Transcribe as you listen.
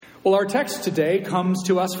Well, our text today comes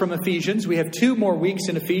to us from Ephesians. We have 2 more weeks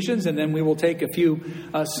in Ephesians, and then we will take a few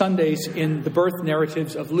Sundays in the birth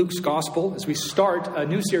narratives of Luke's Gospel as we start a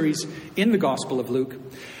new series in the Gospel of Luke.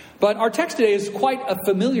 But our text today is quite a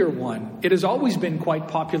familiar one. It has always been quite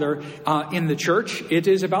popular in the church. It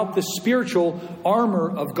is about the spiritual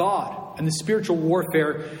armor of God and the spiritual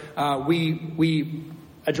warfare we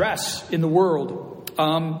address in the world.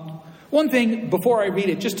 One thing before I read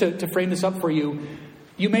it, just to frame this up for you,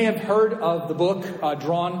 you may have heard of the book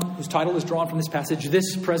whose title is drawn from this passage,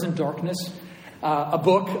 This Present Darkness, a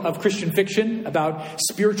book of Christian fiction about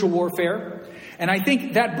spiritual warfare. And I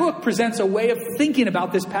think that book presents a way of thinking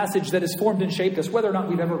about this passage that has formed and shaped us, whether or not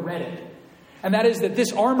we've ever read it. And that is that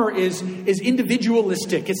this armor is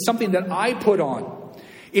individualistic. It's something that I put on.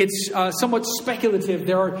 It's somewhat speculative.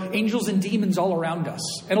 There are angels and demons all around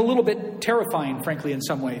us, and a little bit terrifying, frankly, in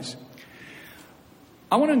some ways.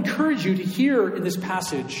 I want to encourage you to hear in this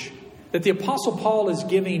passage that the Apostle Paul is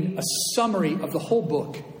giving a summary of the whole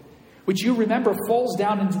book, which you remember falls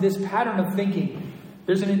down into this pattern of thinking.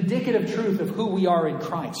 There's an indicative truth of who we are in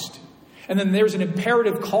Christ. And then there's an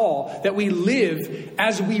imperative call that we live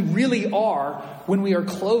as we really are when we are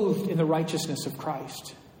clothed in the righteousness of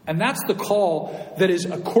Christ. And that's the call that is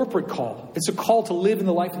a corporate call. It's a call to live in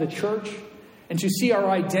the life of the church and to see our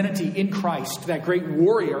identity in Christ, that great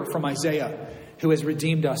warrior from Isaiah, who has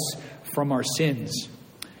redeemed us from our sins.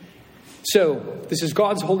 So, this is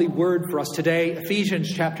God's holy word for us today.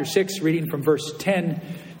 Ephesians chapter 6, reading from verse 10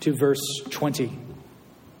 to verse 20.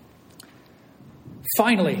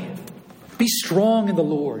 Finally, be strong in the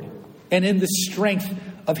Lord and in the strength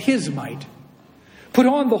of his might. Put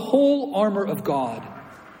on the whole armor of God,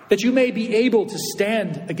 that you may be able to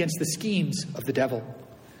stand against the schemes of the devil.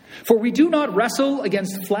 For we do not wrestle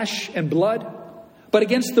against flesh and blood, but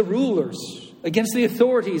against the rulers, against the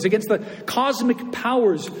authorities, against the cosmic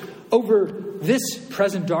powers over this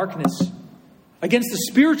present darkness, against the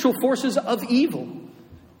spiritual forces of evil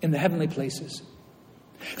in the heavenly places.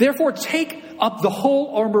 Therefore, take up the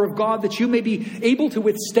whole armor of God, that you may be able to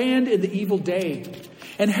withstand in the evil day.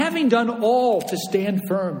 And having done all, to stand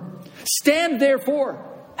firm. Stand therefore,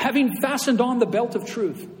 having fastened on the belt of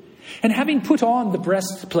truth, and having put on the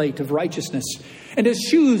breastplate of righteousness, and as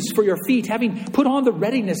shoes for your feet, having put on the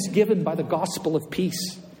readiness given by the gospel of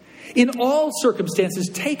peace. In all circumstances,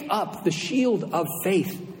 take up the shield of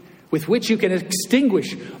faith, with which you can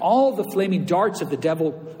extinguish all the flaming darts of the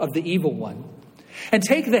devil, of the evil one. And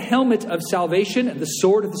take the helmet of salvation and the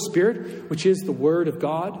sword of the Spirit, which is the word of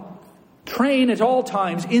God, praying at all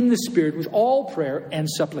times in the Spirit with all prayer and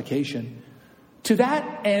supplication. To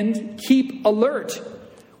that end, keep alert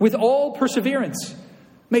with all perseverance,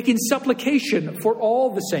 making supplication for all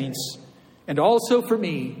the saints, and also for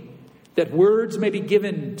me, that words may be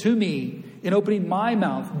given to me in opening my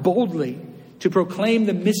mouth boldly to proclaim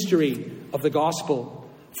the mystery of the gospel,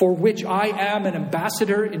 for which I am an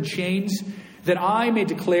ambassador in chains, that I may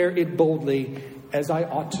declare it boldly as I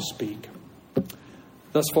ought to speak.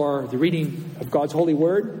 Thus far, the reading of God's holy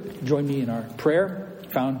word. Join me in our prayer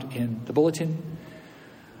found in the bulletin.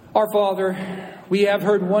 Our Father, we have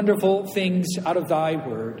heard wonderful things out of thy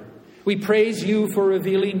word. We praise you for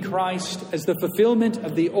revealing Christ as the fulfillment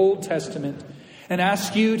of the Old Testament, and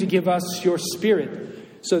ask you to give us your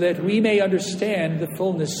Spirit so that we may understand the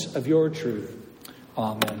fullness of your truth.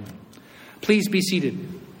 Amen. Please be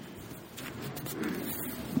seated.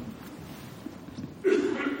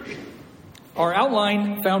 Our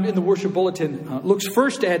outline found in the worship bulletin looks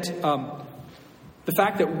first at the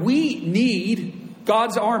fact that we need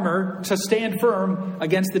God's armor to stand firm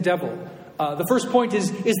against the devil. The first point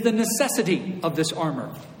is the necessity of this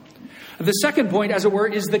armor. The second point, as it were,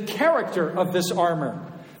 is the character of this armor.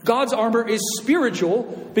 God's armor is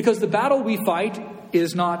spiritual because the battle we fight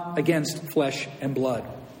is not against flesh and blood.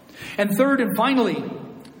 And third and finally,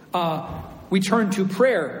 we turn to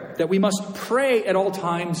prayer, that we must pray at all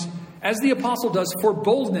times, as the apostle does, for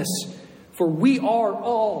boldness, for we are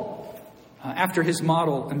all, after his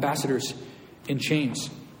model, ambassadors in chains.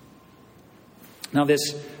 Now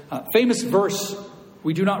this famous verse,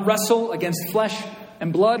 we do not wrestle against flesh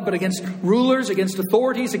and blood, but against rulers, against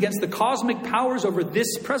authorities, against the cosmic powers over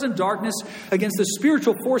this present darkness, against the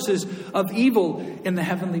spiritual forces of evil in the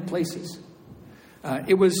heavenly places.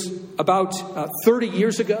 It was about 30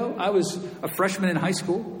 years ago. I was a freshman in high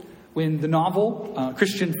school when the novel,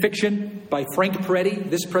 Christian fiction by Frank Peretti,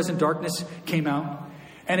 This Present Darkness, came out.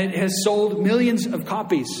 And it has sold millions of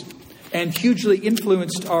copies and hugely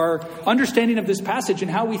influenced our understanding of this passage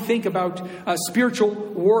and how we think about spiritual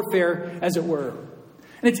warfare, as it were.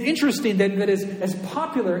 And it's interesting that as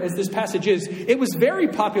popular as this passage is, it was very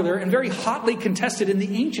popular and very hotly contested in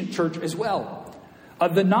the ancient church as well.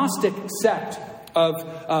 The Gnostic sect,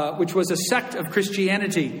 which was a sect of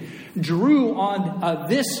Christianity, drew on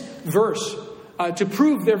this verse to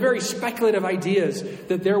prove their very speculative ideas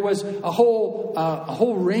that there was a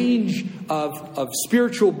whole range of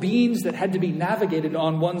spiritual beings that had to be navigated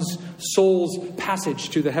on one's soul's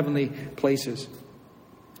passage to the heavenly places.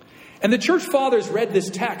 And the church fathers read this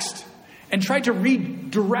text and tried to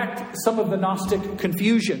redirect some of the Gnostic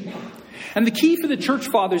confusion. And the key for the church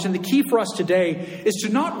fathers and the key for us today is to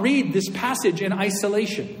not read this passage in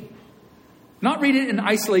isolation. Not read it in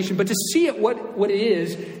isolation, but to see it what it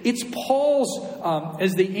is. It's Paul's,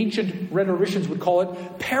 as the ancient rhetoricians would call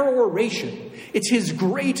it, peroration. It's his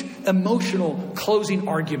great emotional closing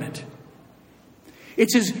argument.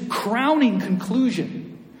 It's his crowning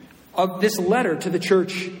conclusion of this letter to the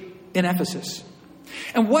church in Ephesus.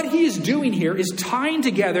 And what he is doing here is tying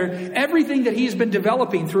together everything that he has been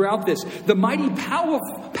developing throughout this. The mighty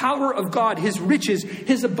power of God, his riches,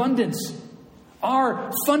 his abundance, our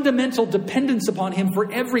fundamental dependence upon him for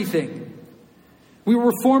everything. We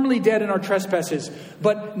were formerly dead in our trespasses,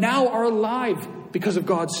 but now are alive because of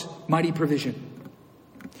God's mighty provision.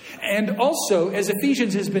 And also, as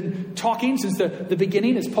Ephesians has been talking since the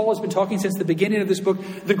beginning, as Paul has been talking since the beginning of this book,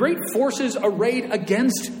 the great forces arrayed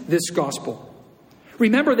against this gospel.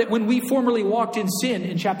 Remember that when we formerly walked in sin,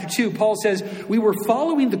 in chapter 2, Paul says, we were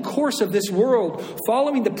following the course of this world,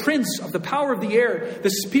 following the prince of the power of the air, the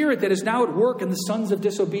spirit that is now at work in the sons of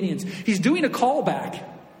disobedience. He's doing a callback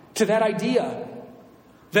to that idea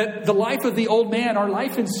that the life of the old man, our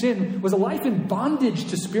life in sin, was a life in bondage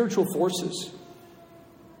to spiritual forces.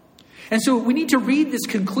 And so we need to read this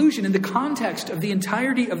conclusion in the context of the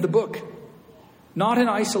entirety of the book, not in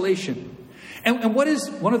isolation. And what is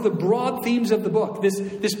one of the broad themes of the book?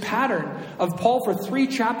 This pattern of Paul for 3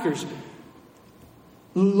 chapters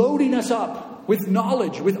loading us up with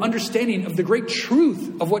knowledge, with understanding of the great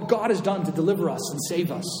truth of what God has done to deliver us and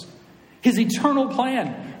save us. His eternal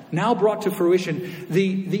plan now brought to fruition,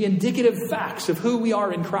 the indicative facts of who we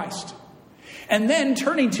are in Christ. And then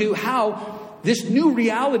turning to how this new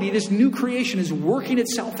reality, this new creation is working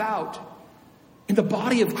itself out in the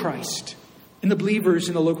body of Christ, in the believers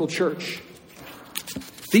in the local church.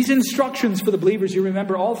 These instructions for the believers, you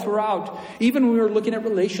remember all throughout, even when we were looking at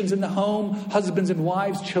relations in the home, husbands and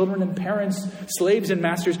wives, children and parents, slaves and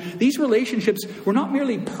masters, these relationships were not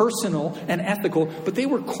merely personal and ethical, but they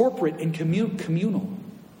were corporate and communal.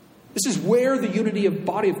 This is where the unity of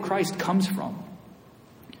body of Christ comes from.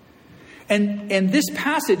 And this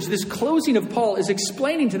passage, this closing of Paul, is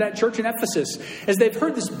explaining to that church in Ephesus, as they've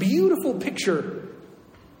heard this beautiful picture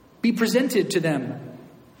be presented to them,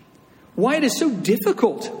 why it is so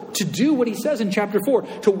difficult to do what he says in chapter 4,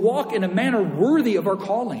 to walk in a manner worthy of our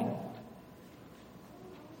calling.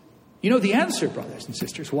 You know the answer, brothers and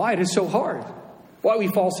sisters, why it is so hard, why we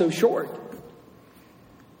fall so short.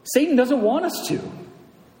 Satan doesn't want us to.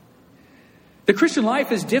 The Christian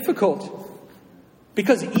life is difficult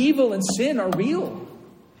because evil and sin are real.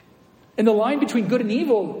 And the line between good and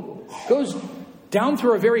evil goes down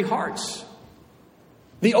through our very hearts.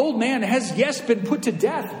 The old man has, yes, been put to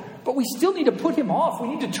death, but we still need to put him off. We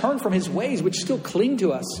need to turn from his ways, which still cling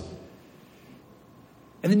to us.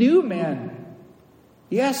 And the new man,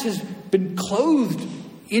 yes, has been clothed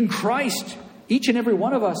in Christ, each and every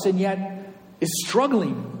one of us, and yet is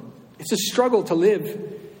struggling. It's a struggle to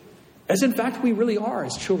live as in fact we really are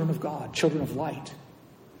as children of God, children of light.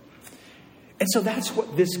 And so that's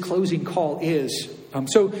what this closing call is.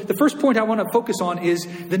 So the first point I want to focus on is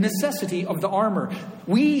the necessity of the armor.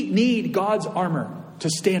 We need God's armor to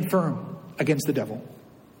stand firm against the devil.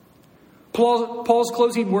 Paul's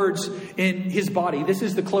closing words in his body, this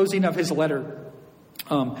is the closing of his letter,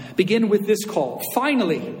 begin with this call.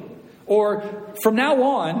 Finally, or from now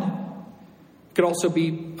on, could also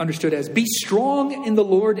be understood as be strong in the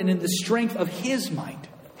Lord and in the strength of his might.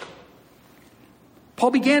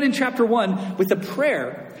 Paul began in chapter 1 with a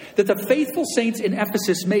prayer that the faithful saints in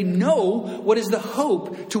Ephesus may know what is the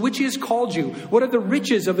hope to which he has called you. What are the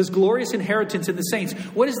riches of his glorious inheritance in the saints?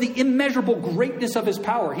 What is the immeasurable greatness of his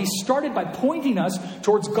power? He started by pointing us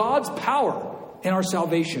towards God's power in our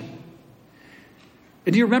salvation.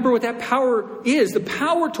 And do you remember what that power is? The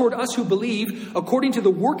power toward us who believe, according to the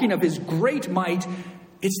working of his great might,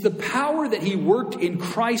 it's the power that he worked in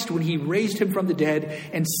Christ when he raised him from the dead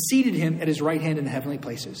and seated him at his right hand in the heavenly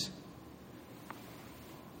places.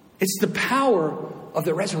 It's the power of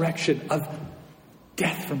the resurrection of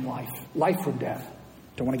death from life, life from death.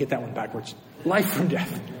 Don't want to get that one backwards. Life from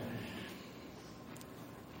death.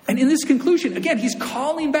 And in this conclusion, again, he's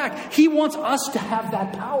calling back. He wants us to have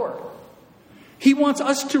that power. He wants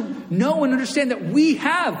us to know and understand that we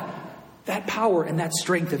have that power and that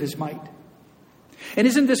strength of his might. And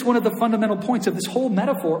isn't this one of the fundamental points of this whole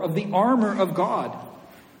metaphor of the armor of God?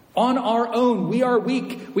 On our own, we are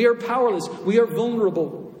weak, we are powerless, we are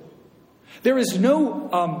vulnerable. There is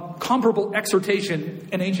no comparable exhortation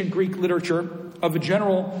in ancient Greek literature of a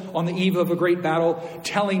general on the eve of a great battle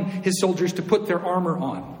telling his soldiers to put their armor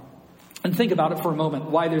on. And think about it for a moment,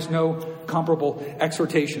 why there's no comparable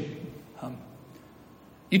exhortation.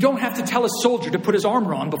 You don't have to tell a soldier to put his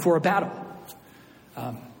armor on before a battle.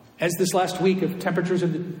 As this last week of temperatures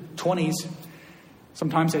in the 20s,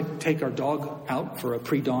 sometimes I take our dog out for a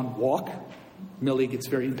pre-dawn walk. Millie gets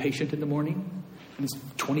very impatient in the morning, and it's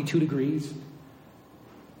 22 degrees.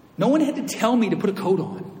 No one had to tell me to put a coat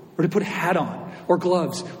on, or to put a hat on, or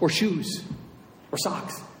gloves, or shoes, or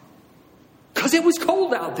socks. Because it was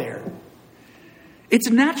cold out there. It's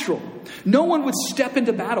natural. No one would step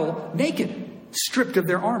into battle naked, stripped of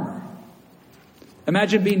their armor.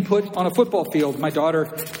 Imagine being put on a football field. My daughter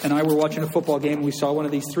and I were watching a football game, and we saw one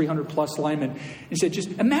of these 300-plus linemen. He said,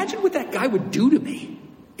 just imagine what that guy would do to me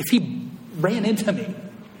if he ran into me.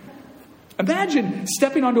 Imagine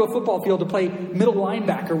stepping onto a football field to play middle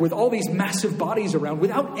linebacker with all these massive bodies around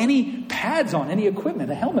without any pads on, any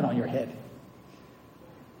equipment, a helmet on your head.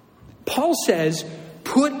 Paul says,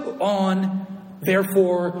 put on,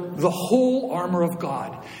 therefore, the whole armor of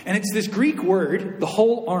God. And it's this Greek word, the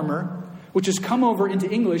whole armor, which has come over into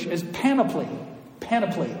English as panoply.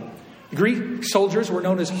 Panoply. The Greek soldiers were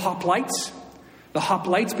known as hoplites. The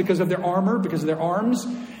hoplites because of their armor, because of their arms.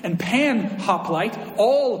 And pan-hoplite,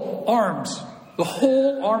 all arms. The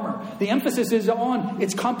whole armor. The emphasis is on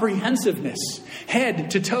its comprehensiveness.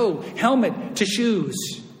 Head to toe, helmet to shoes.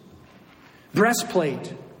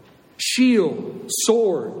 Breastplate, shield,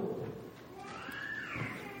 sword.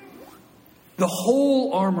 The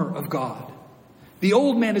whole armor of God. The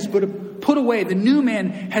old man is put away. The new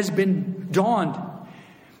man has been donned.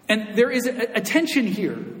 And there is a tension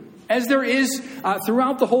here, as there is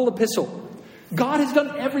throughout the whole epistle. God has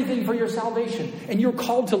done everything for your salvation, and you're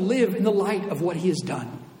called to live in the light of what he has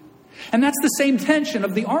done. And that's the same tension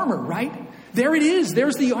of the armor, right? There it is.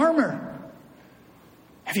 There's the armor.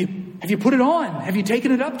 Have you put it on? Have you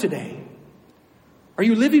taken it up today? Are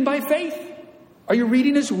you living by faith? Are you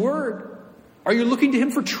reading his word? Are you looking to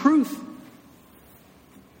him for truth?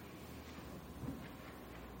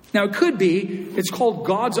 Now, it could be, it's called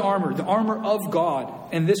God's armor, the armor of God.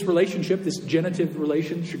 And this relationship, this genitive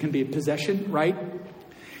relationship, can be a possession, right?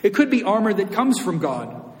 It could be armor that comes from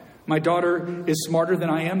God. My daughter is smarter than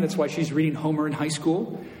I am. That's why she's reading Homer in high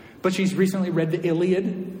school. But she's recently read the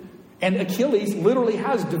Iliad. And Achilles literally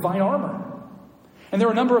has divine armor. And there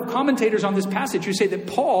are a number of commentators on this passage who say that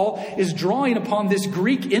Paul is drawing upon this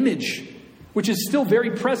Greek image, which is still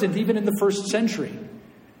very present even in the first century.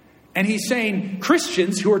 And he's saying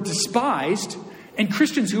Christians who are despised and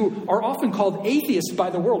Christians who are often called atheists by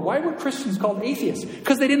the world. Why were Christians called atheists?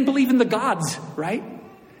 Because they didn't believe in the gods, right?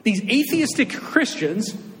 These atheistic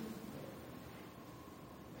Christians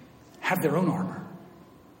have their own armor.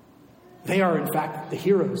 They are, in fact, the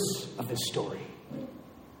heroes of this story.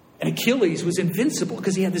 And Achilles was invincible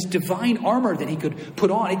because he had this divine armor that he could put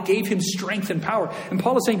on. It gave him strength and power. And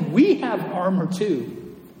Paul is saying, we have armor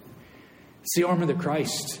too. It's the armor that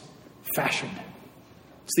Christ fashioned.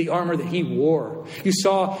 It's the armor that he wore. You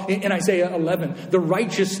saw in Isaiah 11, the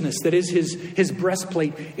righteousness that is his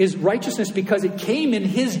breastplate is righteousness because it came in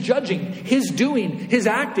his judging, his doing, his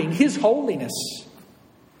acting, his holiness.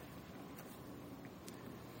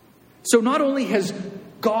 So not only has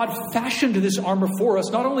God fashioned this armor for us,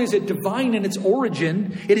 not only is it divine in its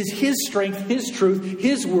origin, it is his strength, his truth,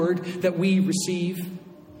 his word that we receive,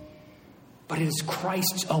 but it is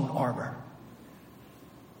Christ's own armor.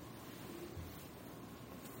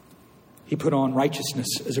 He put on righteousness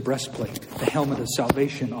as a breastplate, the helmet of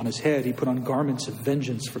salvation on his head. He put on garments of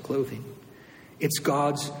vengeance for clothing. It's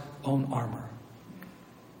God's own armor.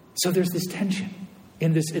 So there's this tension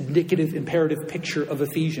in this indicative, imperative picture of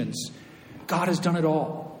Ephesians. God has done it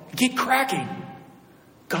all. Get cracking.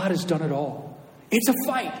 God has done it all. It's a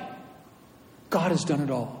fight. God has done it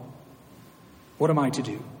all. What am I to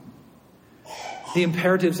do? The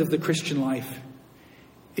imperatives of the Christian life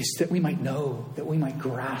is that we might know, that we might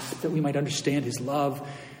grasp, that we might understand his love,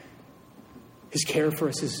 his care for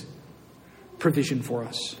us, his provision for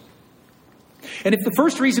us. And if the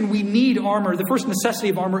first reason we need armor, the first necessity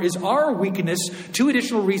of armor is our weakness, two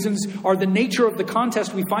additional reasons are the nature of the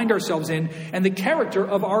contest we find ourselves in and the character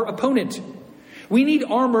of our opponent. We need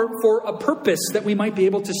armor for a purpose, that we might be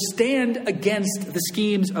able to stand against the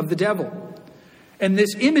schemes of the devil. And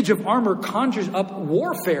this image of armor conjures up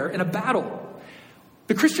warfare in a battle.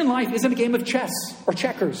 The Christian life isn't a game of chess or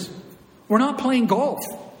checkers. We're not playing golf.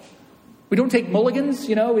 We don't take mulligans,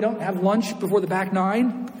 we don't have lunch before the back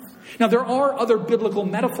nine. Now, there are other biblical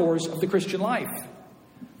metaphors of the Christian life.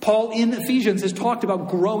 Paul in Ephesians has talked about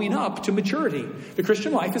growing up to maturity. The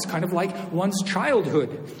Christian life is kind of like one's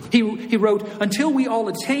childhood. He wrote, until we all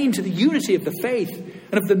attain to the unity of the faith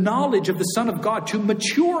and of the knowledge of the Son of God, to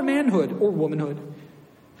mature manhood or womanhood,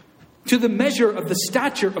 to the measure of the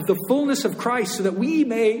stature of the fullness of Christ, so that we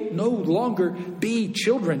may no longer be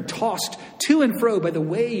children, tossed to and fro by the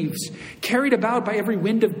waves, carried about by every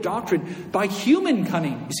wind of doctrine, by human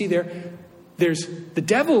cunning. You see, there's the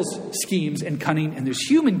devil's schemes and cunning, and there's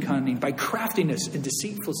human cunning by craftiness and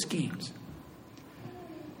deceitful schemes.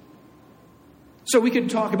 So we could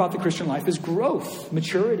talk about the Christian life as growth,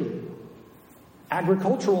 maturity.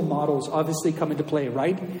 Agricultural models obviously come into play,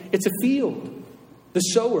 right? It's a field. The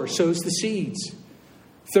sower sows the seeds,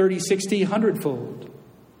 30, 60, 100-fold.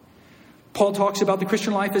 Paul talks about the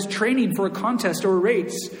Christian life as training for a contest or a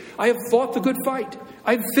race. I have fought the good fight.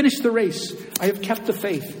 I have finished the race. I have kept the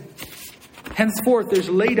faith. Henceforth, there's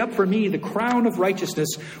laid up for me the crown of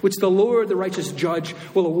righteousness, which the Lord, the righteous judge,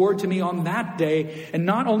 will award to me on that day, and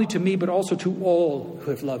not only to me, but also to all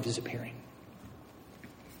who have loved his appearing.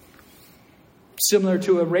 Similar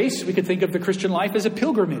to a race, we could think of the Christian life as a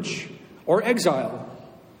pilgrimage or exile.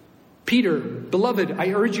 Peter, beloved, I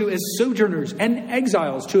urge you as sojourners and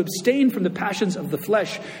exiles to abstain from the passions of the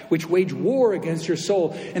flesh, which wage war against your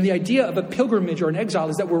soul. And the idea of a pilgrimage or an exile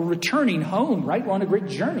is that we're returning home, right? We're on a great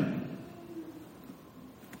journey.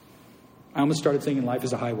 I almost started thinking life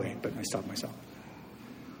is a highway, but I stopped myself.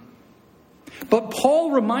 But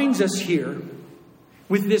Paul reminds us here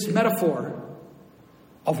with this metaphor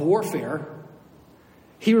of warfare.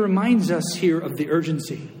 He reminds us here of the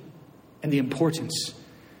urgency and the importance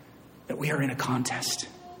that we are in a contest,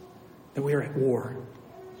 that we are at war.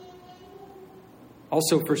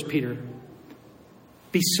 Also, 1 Peter,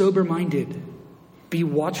 be sober-minded, be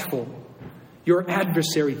watchful. Your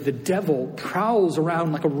adversary, the devil, prowls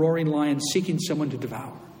around like a roaring lion seeking someone to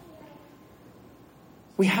devour.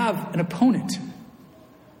 We have an opponent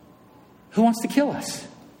who wants to kill us.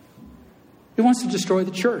 He wants to destroy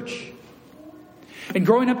the church. And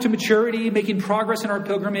growing up to maturity, making progress in our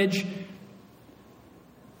pilgrimage,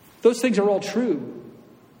 those things are all true.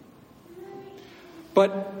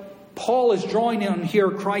 But Paul is drawing on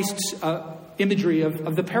here Christ's imagery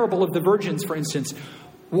of the parable of the virgins, for instance.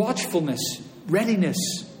 Watchfulness, readiness.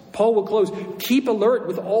 Paul will close. Keep alert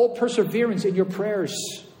with all perseverance in your prayers.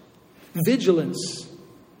 Vigilance.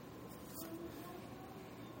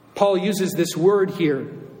 Paul uses this word here.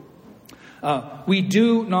 We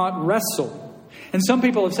do not wrestle. And some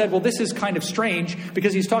people have said, well, this is kind of strange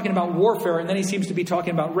because he's talking about warfare and then he seems to be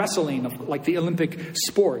talking about wrestling, like the Olympic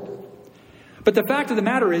sport. But the fact of the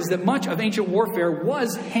matter is that much of ancient warfare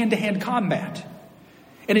was hand-to-hand combat.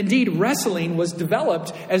 And indeed, wrestling was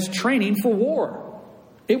developed as training for war.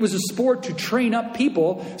 It was a sport to train up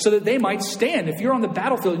people so that they might stand. If you're on the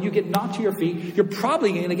battlefield and you get knocked to your feet, you're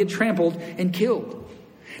probably going to get trampled and killed.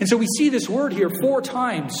 And so we see this word here 4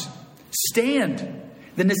 times. Stand.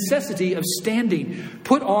 The necessity of standing.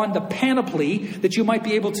 Put on the panoply that you might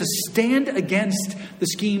be able to stand against the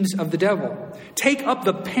schemes of the devil. Take up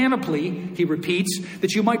the panoply, he repeats,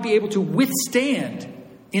 that you might be able to withstand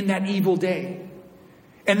in that evil day.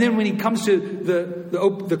 And then when he comes to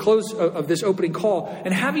the close of this opening call,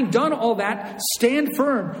 and having done all that, stand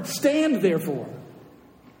firm. Stand therefore.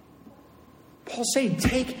 Paul's saying,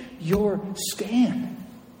 take your stand.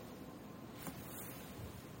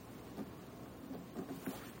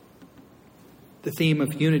 The theme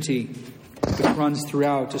of unity that runs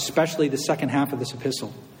throughout, especially the second half of this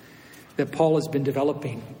epistle, that Paul has been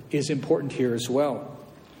developing, is important here as well.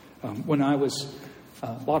 When I was,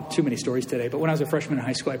 too many stories today, but when I was a freshman in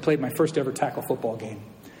high school, I played my first ever tackle football game.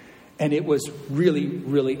 And it was really,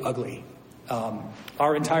 really ugly.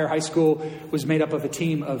 Our entire high school was made up of a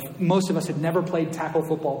team of, most of us had never played tackle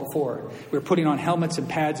football before. We were putting on helmets and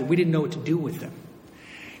pads and we didn't know what to do with them.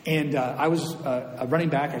 And I was a running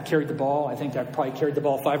back. I carried the ball. I think I probably carried the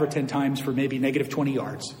ball 5 or 10 times for maybe negative 20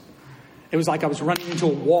 yards. It was like I was running into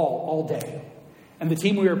a wall all day. And the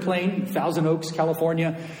team we were playing, Thousand Oaks,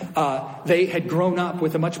 California, they had grown up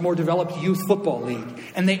with a much more developed youth football league.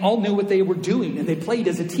 And they all knew what they were doing. And they played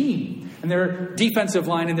as a team. And their defensive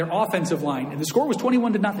line and their offensive line. And the score was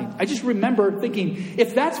 21-0. I just remember thinking,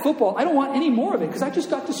 if that's football, I don't want any more of it because I just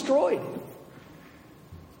got destroyed.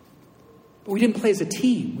 But we didn't play as a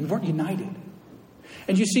team. We weren't united.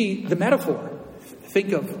 And you see the metaphor.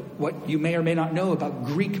 Think of what you may or may not know about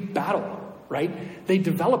Greek battle, right? They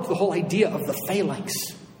developed the whole idea of the phalanx.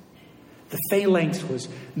 The phalanx was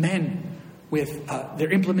men with their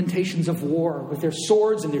implementations of war, with their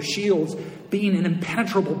swords and their shields being an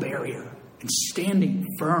impenetrable barrier and standing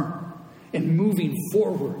firm and moving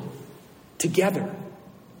forward together.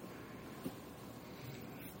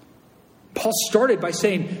 Paul started by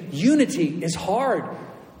saying, unity is hard.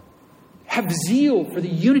 Have zeal for the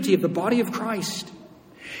unity of the body of Christ.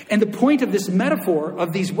 And the point of this metaphor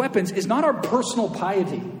of these weapons is not our personal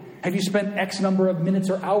piety. Have you spent X number of minutes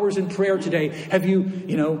or hours in prayer today? Have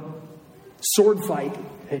you, sword fight?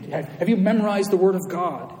 Have you memorized the Word of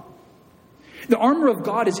God? The armor of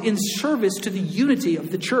God is in service to the unity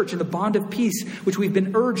of the church and the bond of peace, which we've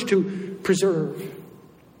been urged to preserve.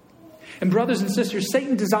 And brothers and sisters,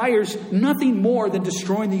 Satan desires nothing more than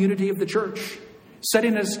destroying the unity of the church,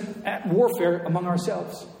 setting us at warfare among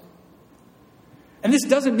ourselves. And this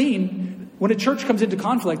doesn't mean when a church comes into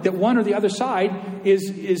conflict that one or the other side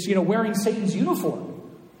is wearing Satan's uniform.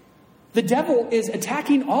 The devil is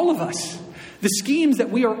attacking all of us. The schemes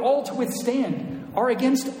that we are all to withstand are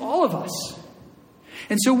against all of us.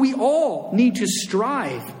 And so we all need to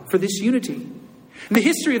strive for this unity. And the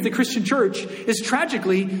history of the Christian church is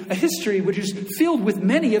tragically a history which is filled with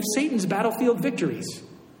many of Satan's battlefield victories.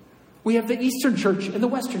 We have the Eastern Church and the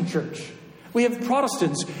Western Church. We have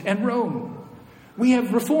Protestants and Rome. We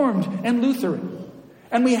have Reformed and Lutheran.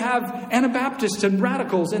 And we have Anabaptists and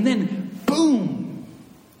radicals. And then, boom!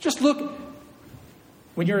 Just look.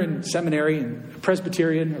 When you're in seminary, and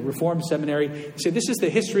Presbyterian or Reformed seminary, you say, this is the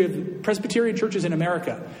history of Presbyterian churches in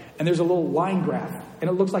America. And there's a little line graph. And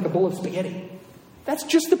it looks like a bowl of spaghetti. That's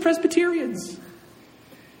just the Presbyterians.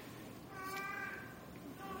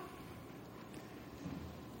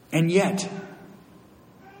 And yet,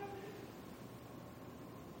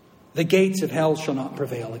 the gates of hell shall not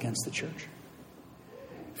prevail against the church.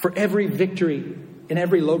 For every victory in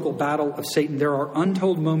every local battle of Satan, there are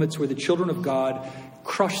untold moments where the children of God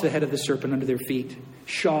crush the head of the serpent under their feet,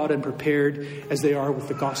 shod and prepared as they are with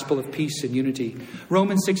the gospel of peace and unity.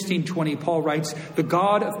 Romans 16:20, Paul writes, the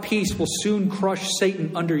God of peace will soon crush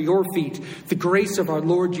Satan under your feet. The grace of our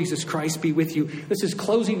Lord Jesus Christ be with you. This is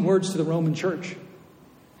closing words to the Roman church.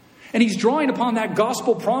 And he's drawing upon that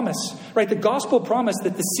gospel promise, right? The gospel promise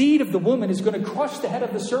that the seed of the woman is going to crush the head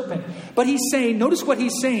of the serpent. But he's saying, notice what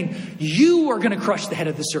he's saying, you are going to crush the head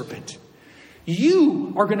of the serpent.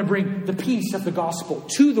 You are going to bring the peace of the gospel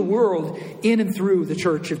to the world in and through the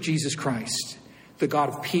church of Jesus Christ. The God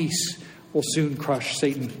of peace will soon crush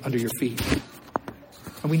Satan under your feet.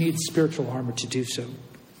 And we need spiritual armor to do so.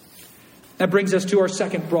 That brings us to our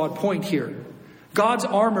second broad point here. God's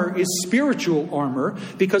armor is spiritual armor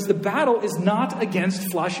because the battle is not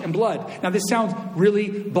against flesh and blood. Now, this sounds really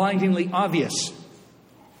blindingly obvious.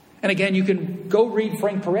 And again, you can go read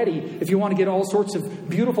Frank Peretti if you want to get all sorts of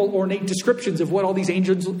beautiful, ornate descriptions of what all these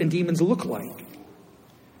angels and demons look like.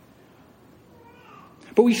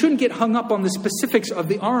 But we shouldn't get hung up on the specifics of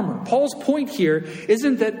the armor. Paul's point here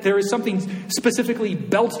isn't that there is something specifically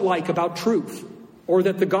belt-like about truth, or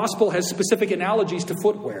that the gospel has specific analogies to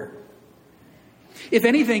footwear. If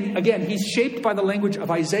anything, again, he's shaped by the language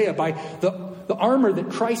of Isaiah, by the armor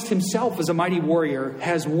that Christ himself as a mighty warrior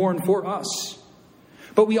has worn for us.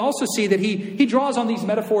 But we also see that he draws on these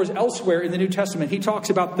metaphors elsewhere in the New Testament. He talks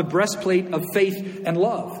about the breastplate of faith and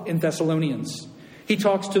love in Thessalonians. He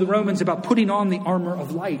talks to the Romans about putting on the armor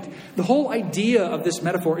of light. The whole idea of this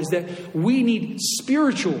metaphor is that we need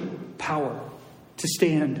spiritual power to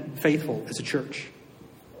stand faithful as a church.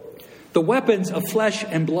 The weapons of flesh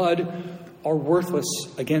and blood are worthless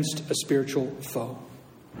against a spiritual foe.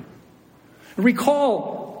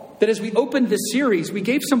 Recall that as we opened this series, we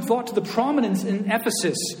gave some thought to the prominence in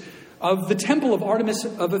Ephesus of the temple of Artemis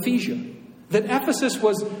of Ephesia. That Ephesus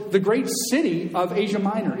was the great city of Asia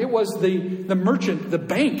Minor. It was the merchant, the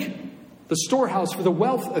bank, the storehouse for the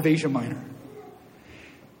wealth of Asia Minor.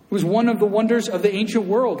 It was one of the wonders of the ancient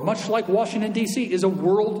world, much like Washington, D.C. is a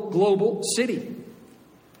world global city.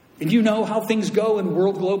 And you know how things go in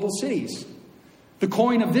world global cities. The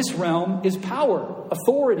coin of this realm is power,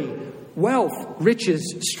 authority, wealth,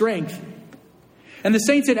 riches, strength. And the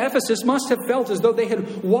saints at Ephesus must have felt as though they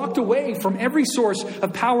had walked away from every source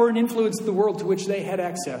of power and influence in the world to which they had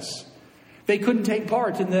access. They couldn't take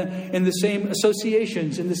part in the same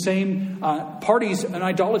associations, in the same parties and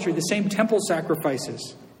idolatry, the same temple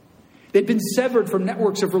sacrifices. They'd been severed from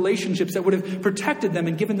networks of relationships that would have protected them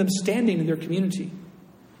and given them standing in their community.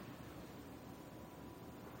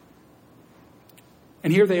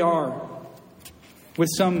 And here they are, with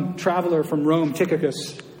some traveler from Rome,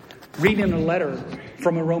 Tychicus, reading a letter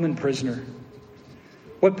from a Roman prisoner?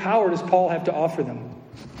 What power does Paul have to offer them?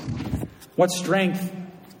 What strength?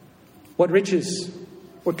 What riches?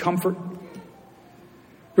 What comfort?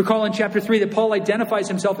 Recall in chapter 3 that Paul identifies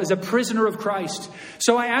himself as a prisoner of Christ.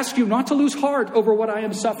 So I ask you not to lose heart over what I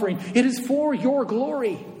am suffering. It is for your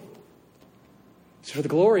glory. It's for the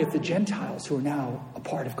glory of the Gentiles who are now a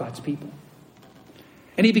part of God's people.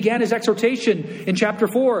 And he began his exhortation in chapter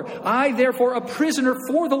 4. I, therefore, a prisoner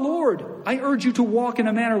for the Lord, I urge you to walk in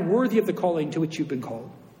a manner worthy of the calling to which you've been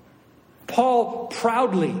called. Paul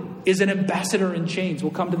proudly is an ambassador in chains.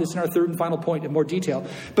 We'll come to this in our third and final point in more detail.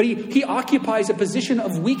 But he occupies a position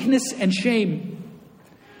of weakness and shame.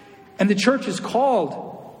 And the church is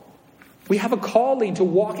called. We have a calling to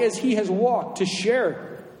walk as he has walked, to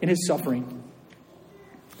share in his suffering.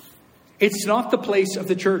 It's not the place of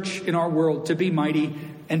the church in our world to be mighty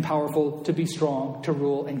and powerful, to be strong, to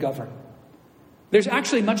rule and govern. There's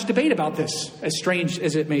actually much debate about this, as strange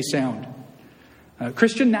as it may sound.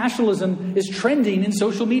 Christian nationalism is trending in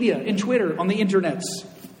social media, in Twitter, on the internets.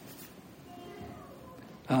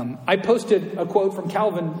 I posted a quote from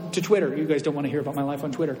Calvin to Twitter. You guys don't want to hear about my life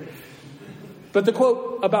on Twitter. But the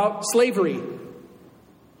quote about slavery.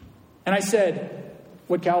 And I said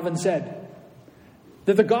what Calvin said.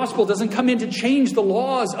 That the gospel doesn't come in to change the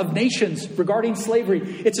laws of nations regarding slavery.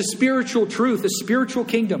 It's a spiritual truth, a spiritual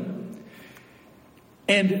kingdom.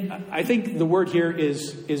 And I think the word here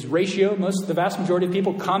is ratio. The vast majority of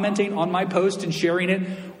people commenting on my post and sharing it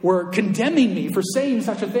were condemning me for saying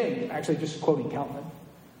such a thing. Actually, just quoting Calvin.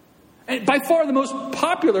 And by far the most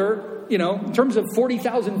popular, in terms of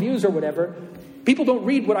 40,000 views or whatever, people don't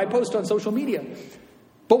read what I post on social media.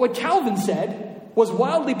 But what Calvin said was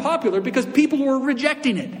wildly popular because people were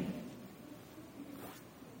rejecting it.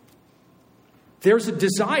 There's a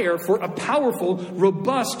desire for a powerful,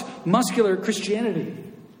 robust, muscular Christianity.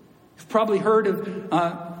 You've probably heard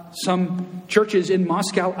of some churches in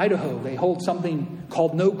Moscow, Idaho. They hold something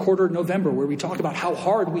called No Quarter November, where we talk about how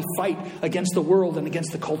hard we fight against the world and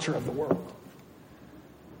against the culture of the world.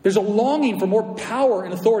 There's a longing for more power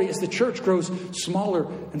and authority as the church grows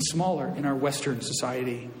smaller and smaller in our Western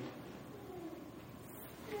society.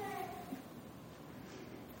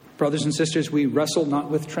 Brothers and sisters, we wrestle not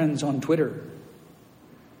with trends on Twitter.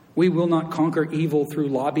 We will not conquer evil through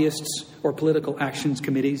lobbyists or political actions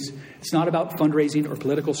committees. It's not about fundraising or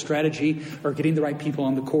political strategy or getting the right people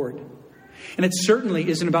on the court. And it certainly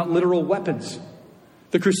isn't about literal weapons.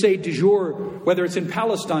 The crusade du jour, whether it's in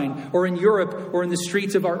Palestine or in Europe or in the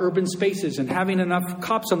streets of our urban spaces and having enough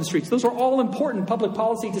cops on the streets, those are all important public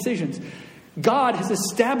policy decisions. God has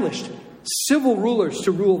established civil rulers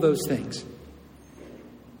to rule those things.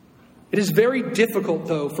 It is very difficult,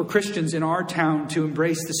 though, for Christians in our town to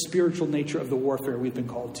embrace the spiritual nature of the warfare we've been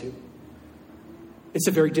called to. It's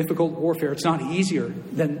a very difficult warfare. It's not easier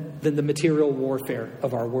than the material warfare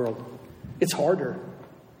of our world. It's harder.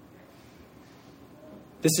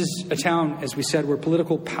 This is a town, as we said, where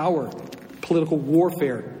political power, political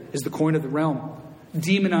warfare is the coin of the realm.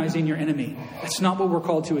 Demonizing your enemy. That's not what we're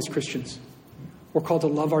called to as Christians. We're called to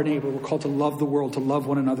love our neighbor. We're called to love the world, to love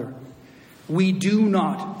one another. We do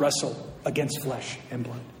not wrestle against flesh and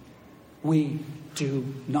blood. We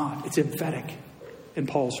do not. It's emphatic in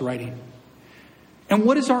Paul's writing. And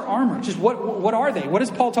what is our armor? Just what are they? What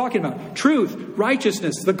is Paul talking about? Truth,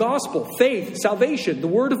 righteousness, the gospel, faith, salvation, the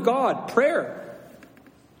word of God, prayer.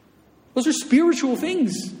 Those are spiritual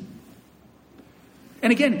things.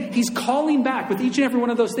 And again, he's calling back with each and every one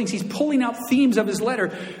of those things. He's pulling out themes of his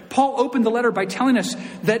letter. Paul opened the letter by telling us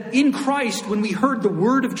that in Christ, when we heard the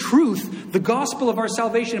word of truth, the gospel of our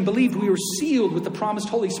salvation, and believed, we were sealed with the promised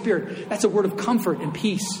Holy Spirit. That's a word of comfort and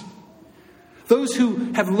peace. Those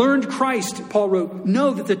who have learned Christ, Paul wrote,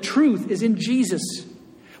 know that the truth is in Jesus.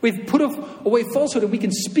 We've put away falsehood and we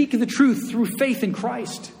can speak the truth through faith in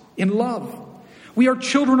Christ, in love. We are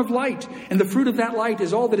children of light, and the fruit of that light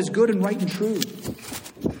is all that is good and right and true.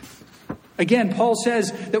 Again, Paul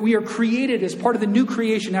says that we are created as part of the new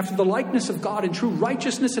creation after the likeness of God in true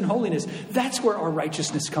righteousness and holiness. That's where our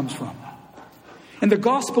righteousness comes from. And the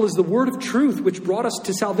gospel is the word of truth which brought us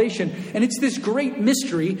to salvation. And it's this great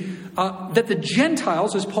mystery that the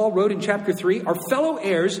Gentiles, as Paul wrote in chapter 3, are fellow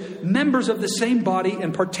heirs, members of the same body,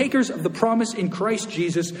 and partakers of the promise in Christ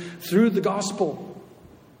Jesus through the gospel.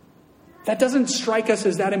 That doesn't strike us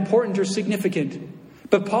as that important or significant.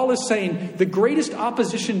 But Paul is saying the greatest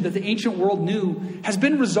opposition that the ancient world knew has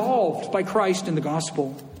been resolved by Christ in the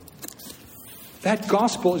gospel. That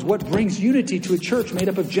gospel is what brings unity to a church made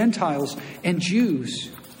up of Gentiles and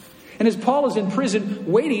Jews. And as Paul is in prison,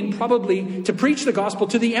 waiting probably to preach the gospel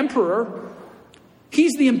to the emperor,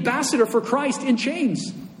 he's the ambassador for Christ in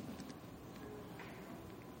chains.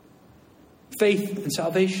 Faith and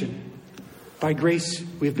salvation. By grace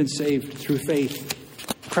we have been saved through faith.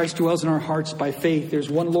 Christ dwells in our hearts by faith.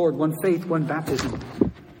 There's one Lord, one faith, one baptism.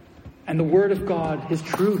 And the Word of God, His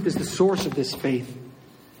truth, is the source of this faith.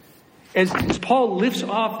 As Paul lifts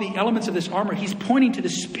off the elements of this armor, he's pointing to the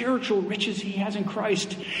spiritual riches he has in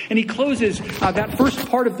Christ. And he closes that first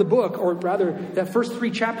part of the book, or rather that first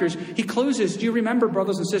 3 chapters, he closes, do you remember,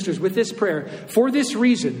 brothers and sisters, with this prayer? For this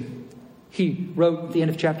reason, he wrote at the end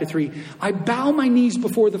of chapter 3, I bow my knees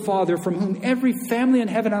before the Father, from whom every family in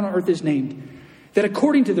heaven and on earth is named, that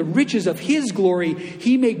according to the riches of His glory,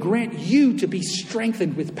 He may grant you to be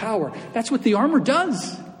strengthened with power. That's what the armor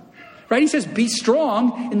does. Right? He says, be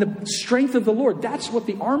strong in the strength of the Lord. That's what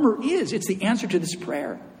the armor is. It's the answer to this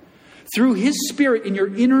prayer. Through His Spirit in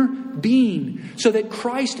your inner being, so that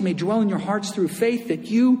Christ may dwell in your hearts through faith, that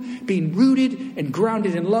you, being rooted and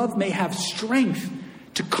grounded in love, may have strength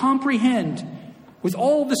to comprehend with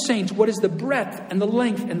all the saints what is the breadth and the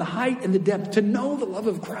length and the height and the depth, to know the love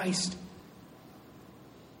of Christ.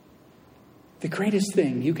 The greatest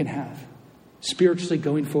thing you can have spiritually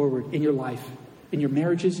going forward in your life, in your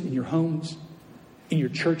marriages, in your homes, in your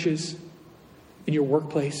churches, in your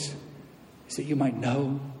workplace, is that you might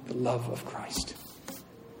know the love of Christ.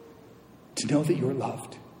 To know that you're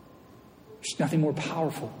loved. There's nothing more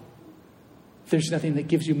powerful. There's nothing that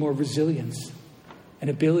gives you more resilience and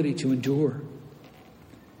ability to endure.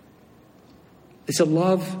 It's a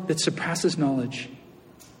love that surpasses knowledge.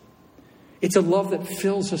 It's a love that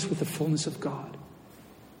fills us with the fullness of God.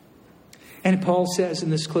 And Paul says in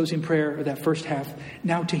this closing prayer of that first half,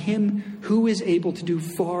 now to Him who is able to do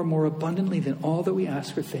far more abundantly than all that we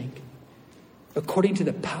ask or think, according to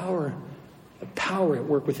the power at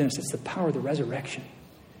work within us. It's the power of the resurrection.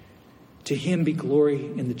 To Him be glory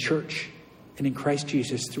in the church and in Christ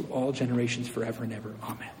Jesus through all generations forever and ever.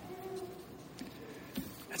 Amen.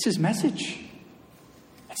 That's His message.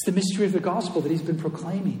 That's the mystery of the gospel that He's been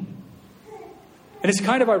proclaiming. And it's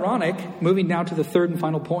kind of ironic, moving now to the third and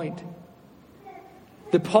final point,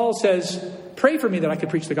 that Paul says, pray for me that I could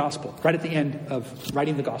preach the gospel, right at the end of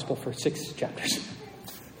writing the gospel for 6 chapters.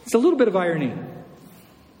 It's a little bit of irony.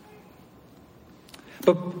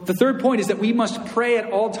 But the third point is that we must pray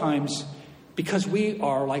at all times, because we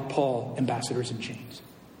are, like Paul, ambassadors in chains.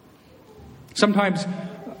 Sometimes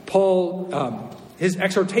Paul, his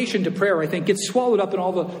exhortation to prayer, I think, gets swallowed up in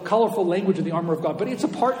all the colorful language of the armor of God. But it's a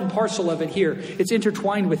part and parcel of it here. It's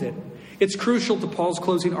intertwined with it. It's crucial to Paul's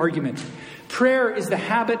closing argument. Prayer is the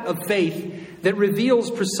habit of faith that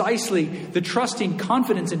reveals precisely the trusting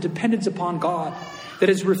confidence and dependence upon God that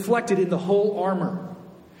is reflected in the whole armor.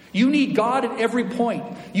 You need God at every point.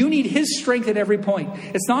 You need His strength at every point.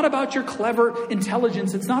 It's not about your clever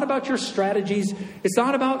intelligence. It's not about your strategies. It's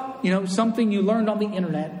not about, something you learned on the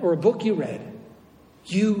internet or a book you read.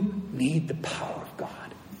 You need the power of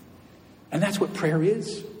God. And that's what prayer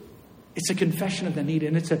is. It's a confession of the need,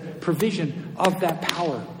 and it's a provision of that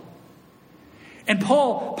power. And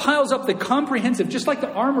Paul piles up the comprehensive, just like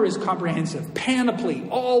the armor is comprehensive, panoply,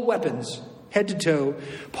 all weapons, head to toe.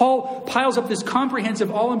 Paul piles up this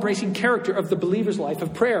comprehensive, all-embracing character of the believer's life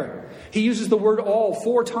of prayer. He uses the word all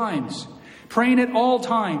 4 times. Praying at all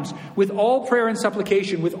times, with all prayer and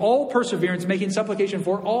supplication, with all perseverance, making supplication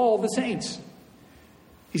for all the saints.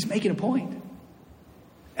 He's making a point.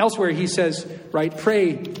 Elsewhere he says,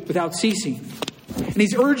 pray without ceasing. And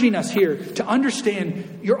he's urging us here to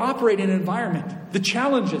understand you're operating in an environment, the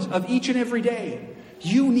challenges of each and every day.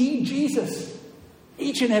 You need Jesus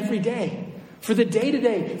each and every day. For the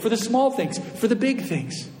day-to-day, for the small things, for the big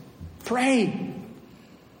things. Pray.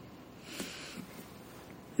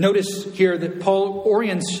 Notice here that Paul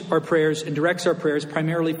orients our prayers and directs our prayers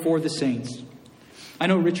primarily for the saints. I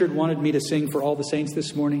know Richard wanted me to sing for all the saints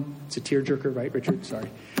this morning. It's a tearjerker, right, Richard? Sorry.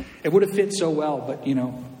 It would have fit so well, but,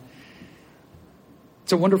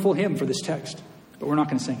 it's a wonderful hymn for this text. But we're not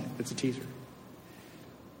going to sing it. It's a teaser.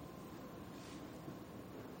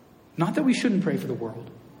 Not that we shouldn't pray for the world.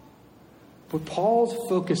 But Paul's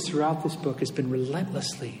focus throughout this book has been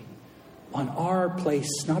relentlessly on our place,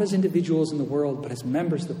 not as individuals in the world, but as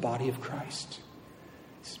members of the body of Christ.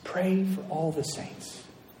 He says, pray for all the saints.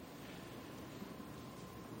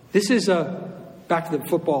 This is back to the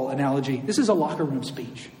football analogy, this is a locker room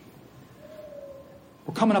speech.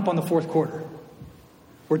 We're coming up on the 4th quarter.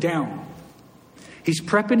 We're down. He's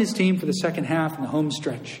prepping his team for the second half and the home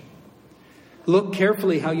stretch. Look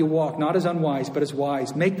carefully how you walk, not as unwise, but as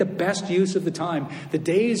wise. Make the best use of the time. The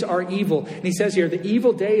days are evil. And he says here, the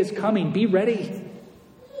evil day is coming. Be ready.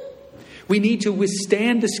 We need to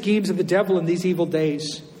withstand the schemes of the devil in these evil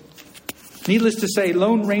days. Needless to say,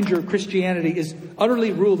 Lone Ranger Christianity is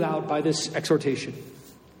utterly ruled out by this exhortation.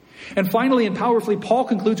 And finally and powerfully, Paul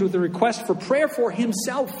concludes with a request for prayer for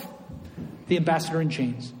himself, the ambassador in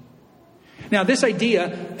chains. Now, this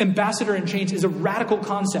idea, ambassador in chains, is a radical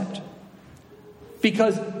concept.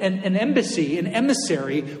 Because an embassy, an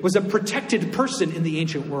emissary, was a protected person in the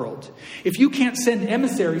ancient world. If you can't send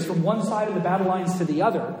emissaries from one side of the battle lines to the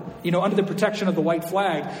other, under the protection of the white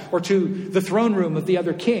flag, or to the throne room of the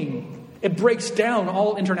other king, it breaks down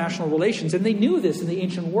all international relations. And they knew this in the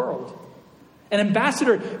ancient world. An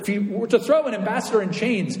ambassador, if you were to throw an ambassador in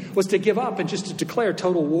chains, was to give up and just to declare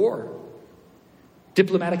total war.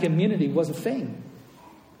 Diplomatic immunity was a thing.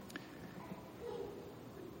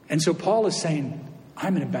 And so Paul is saying,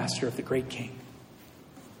 I'm an ambassador of the great king.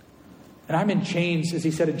 And I'm in chains, as he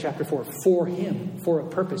said in chapter 4, for him, for a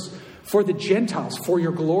purpose, for the Gentiles, for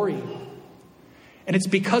your glory. And it's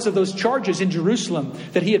because of those charges in Jerusalem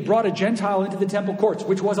that he had brought a Gentile into the temple courts,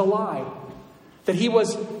 which was a lie. That he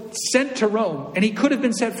was sent to Rome, and he could have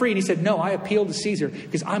been set free. And he said, no, I appeal to Caesar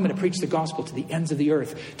because I'm going to preach the gospel to the ends of the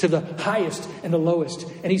earth, to the highest and the lowest.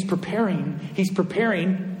 And he's preparing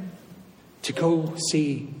to go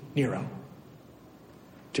see Nero,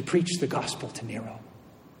 to preach the gospel to Nero.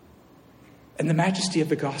 And the majesty of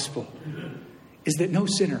the gospel is that no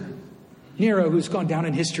sinner, Nero, who's gone down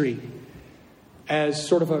in history as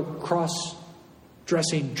sort of a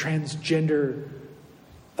cross-dressing, transgender,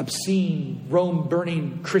 obscene,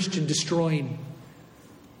 Rome-burning, Christian-destroying,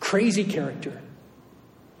 crazy character,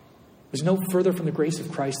 is no further from the grace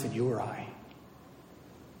of Christ than you or I.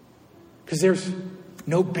 Because there's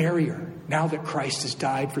no barrier, now that Christ has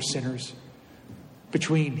died for sinners,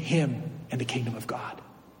 between him and the kingdom of God.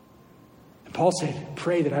 And Paul said,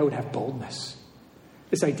 pray that I would have boldness.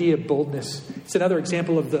 This idea of boldness, it's another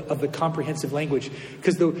example of the comprehensive language.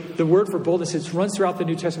 Because the word for boldness, it runs throughout the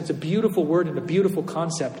New Testament. It's a beautiful word and a beautiful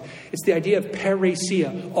concept. It's the idea of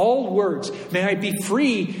parousia. All words. May I be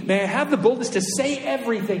free. May I have the boldness to say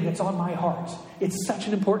everything that's on my heart. It's such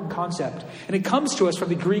an important concept. And it comes to us from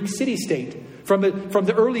the Greek city-state. From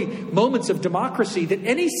the early moments of democracy, that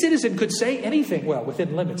any citizen could say anything, well,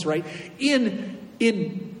 within limits, right?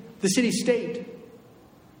 In the city-state.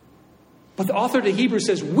 But the author to Hebrews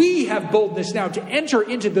says, we have boldness now to enter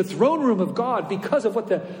into the throne room of God because of what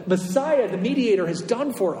the Messiah, the mediator, has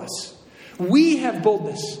done for us. We have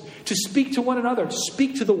boldness to speak to one another, to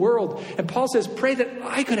speak to the world. And Paul says, pray that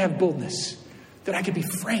I could have boldness, that I could be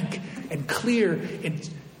frank and clear in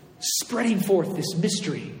spreading forth this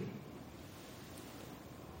mystery.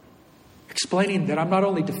 Explaining that I'm not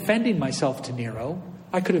only defending myself to Nero,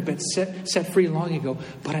 I could have been set free long ago,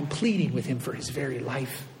 but I'm pleading with him for his very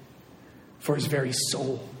life, for his very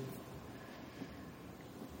soul.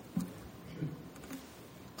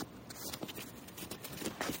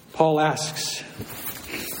 Paul asks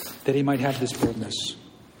that he might have this boldness.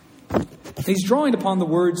 And he's drawing upon the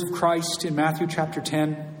words of Christ in Matthew chapter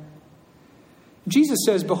 10. Jesus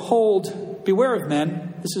says, behold, beware of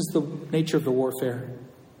men. This is the nature of the warfare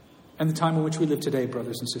and the time in which we live today,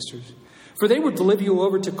 brothers and sisters. For they will deliver you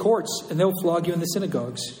over to courts, and they'll flog you in the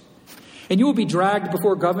synagogues. And you will be dragged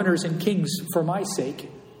before governors and kings for my sake,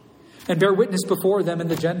 and bear witness before them and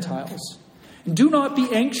the Gentiles. And do not be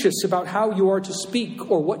anxious about how you are to speak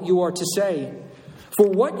or what you are to say. For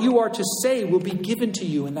what you are to say will be given to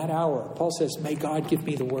you in that hour. Paul says, may God give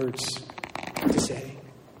me the words to say.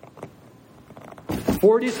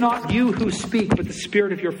 For it is not you who speak, but the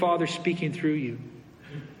Spirit of your Father speaking through you.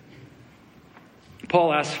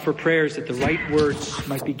 Paul asks for prayers that the right words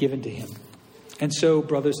might be given to him. And so,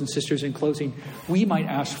 brothers and sisters, in closing, we might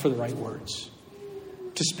ask for the right words.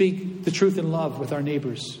 To speak the truth in love with our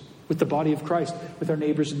neighbors, with the body of Christ, with our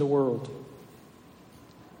neighbors in the world.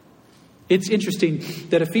 It's interesting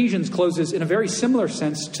that Ephesians closes in a very similar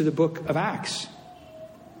sense to the book of Acts.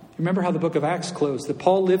 Remember how the book of Acts closed, that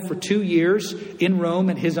Paul lived for 2 years in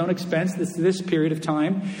Rome at his own expense, this period of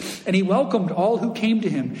time. And he welcomed all who came to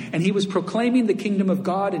him. And he was proclaiming the kingdom of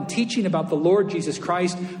God and teaching about the Lord Jesus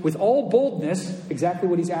Christ with all boldness, exactly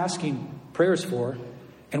what he's asking prayers for,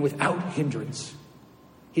 and without hindrance.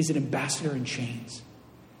 He's an ambassador in chains.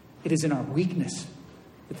 It is in our weakness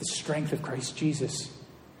that the strength of Christ Jesus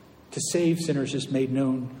to save sinners is made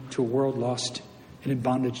known to a world lost and in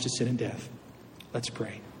bondage to sin and death. Let's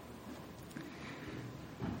pray.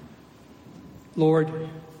 Lord,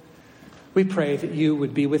 we pray that you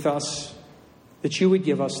would be with us, that you would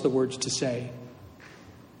give us the words to say,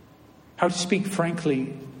 how to speak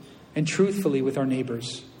frankly and truthfully with our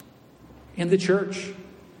neighbors, in the church,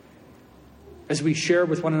 as we share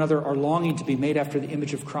with one another our longing to be made after the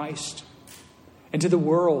image of Christ, and to the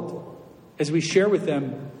world, as we share with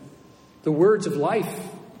them the words of life,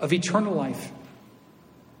 of eternal life.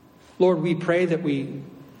 Lord, we pray that we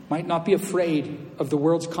might not be afraid of the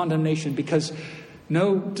world's condemnation, because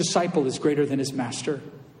no disciple is greater than his master.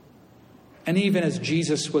 And even as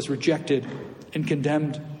Jesus was rejected and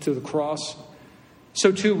condemned to the cross,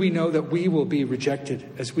 so too we know that we will be rejected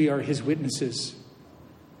as we are his witnesses,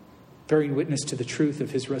 bearing witness to the truth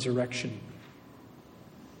of his resurrection.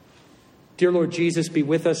 Dear Lord Jesus, be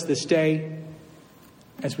with us this day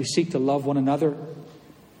as we seek to love one another,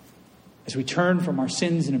 as we turn from our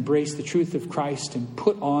sins and embrace the truth of Christ and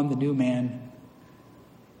put on the new man,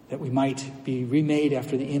 that we might be remade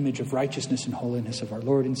after the image of righteousness and holiness of our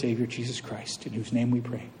Lord and Savior Jesus Christ, in whose name we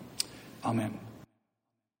pray. Amen.